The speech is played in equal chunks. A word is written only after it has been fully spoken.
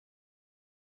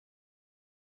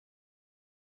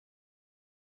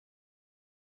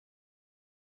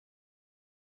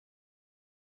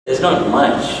There's not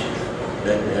much.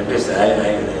 At least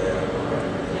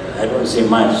I don't see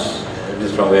much. At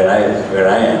least from where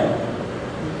I am,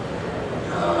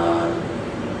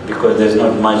 because there's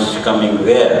not much coming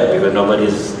there because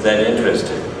nobody's that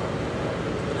interested,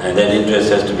 and that interest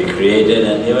has to be created.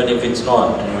 And even if it's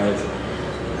not, you know,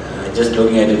 just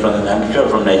looking at it from, I'm sure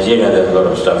from Nigeria there's a lot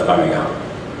of stuff coming out,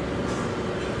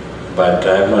 but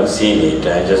I have not seen it.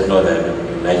 I just know that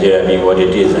Nigeria being what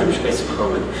it is, I'm sure it's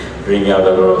probably bringing out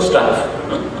a lot of stuff.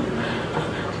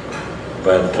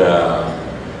 But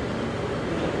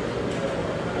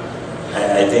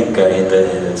I think in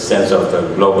the sense of the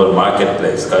global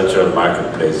marketplace, cultural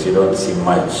marketplace, you don't see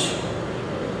much.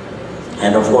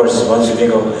 And of course, once you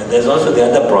think of, there's also the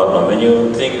other problem. When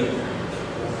you think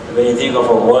of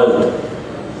a world,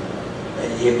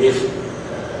 if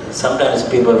sometimes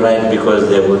people write because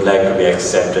they would like to be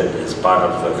accepted as part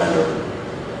of the kind of,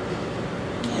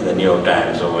 in the New York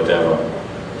Times or whatever.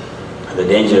 And the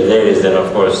danger there is that,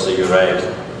 of course, you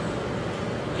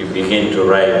begin to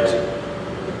write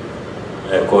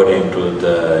according to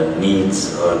the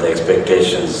needs or the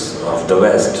expectations of the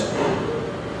West.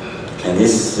 And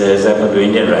this has happened to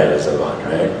Indian writers a lot,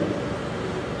 right?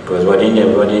 Because what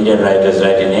Indian writers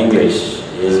write in English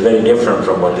is very different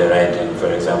from what they write in,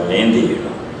 for example, Hindi, you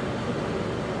know.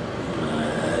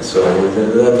 So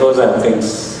those are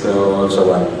things also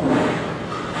one.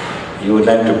 You would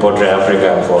like to portray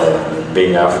Africa for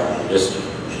being just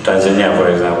Tanzania, for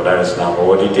example, Dar es Salaam, for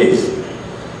what it is.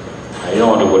 You don't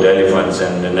want to put elephants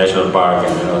in the national park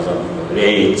and, you know, some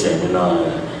AIDS and, you know,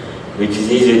 which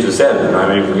is easy to sell. You know, I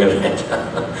mean, if you can write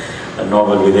a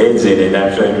novel with AIDS in it,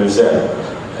 I'm sure it will sell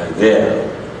there.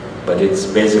 But it's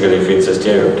basically fits a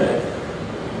stereotype.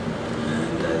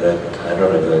 And that, I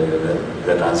don't know if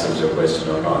that answers your question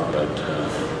or not, but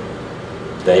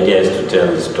the idea is to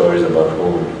tell stories about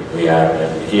who we are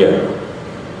here.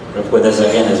 But of course, this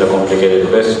again is a complicated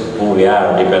question. Who we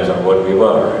are depends on what we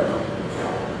were. You know?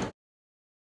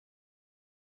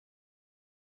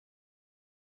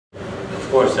 Of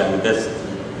course, I mean, that's,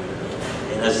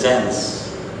 in a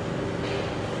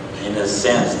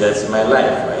sense, that's my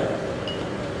life, right?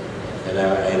 And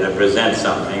I represent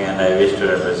something and I wish to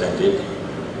represent it.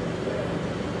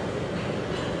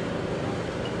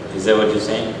 Is that what you're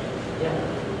saying? Yeah.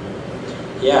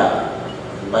 Yeah,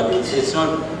 but it's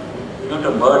not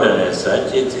a burden as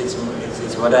such. It's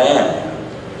what I am,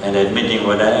 and admitting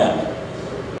what I am.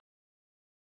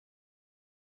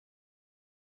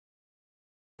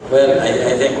 Well,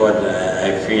 I think what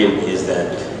I feel is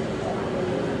that,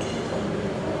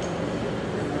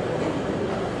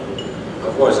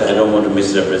 of course, I don't want to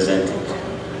misrepresent it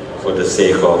for the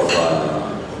sake of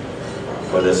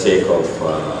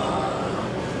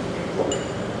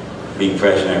being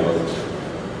fashionable.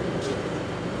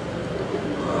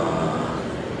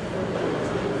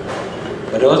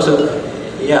 But also,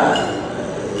 yeah,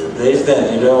 there is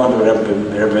that. You don't want to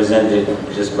represent it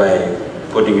just by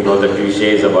putting in all the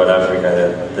cliches about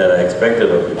Africa that are expected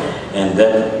of you. And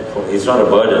that, it's not a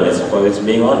burden, it's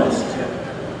being honest.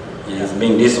 It's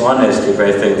being dishonest if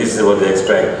I think this is what they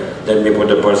expect. Let me put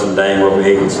a person dying of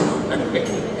AIDS.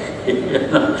 You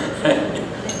know?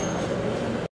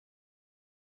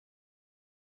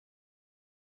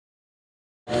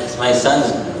 My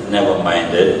sons never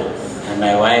minded, and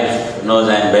my wife knows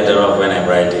I'm better off when I'm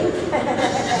writing.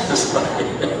 So,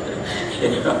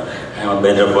 you know, I'm a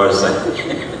better person.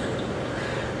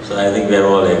 So I think we're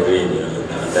all agreed, you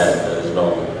know, that there's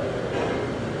no...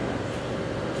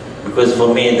 Because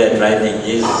for me that writing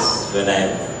is when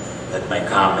I'm at my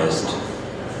calmest.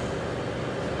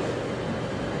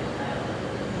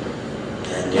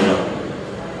 And you know,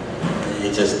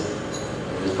 it just,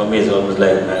 for me it's almost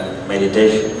like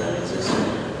meditation. It's just,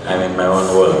 I'm in my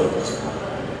own world.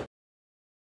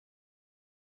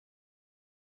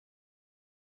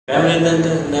 Family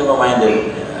never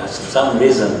minded. For some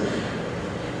reason,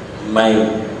 my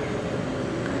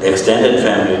extended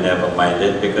family never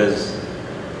minded because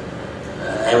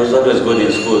I was always good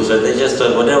in school, so they just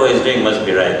thought whatever he's doing must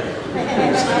be right.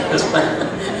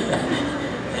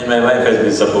 And my wife has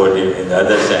been supportive in the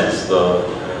other sense, so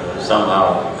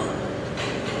somehow,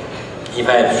 if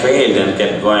I had failed and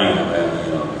kept going, well,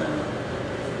 you know,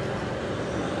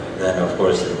 then of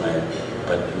course it might,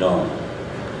 but no.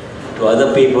 To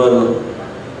other people,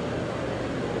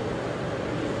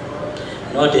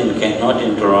 not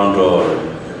in Toronto,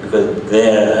 because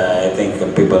there I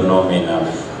think people know me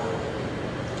enough.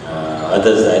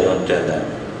 Others I don't tell them,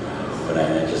 but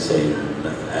I just say,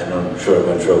 I'm not sure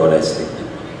what I say.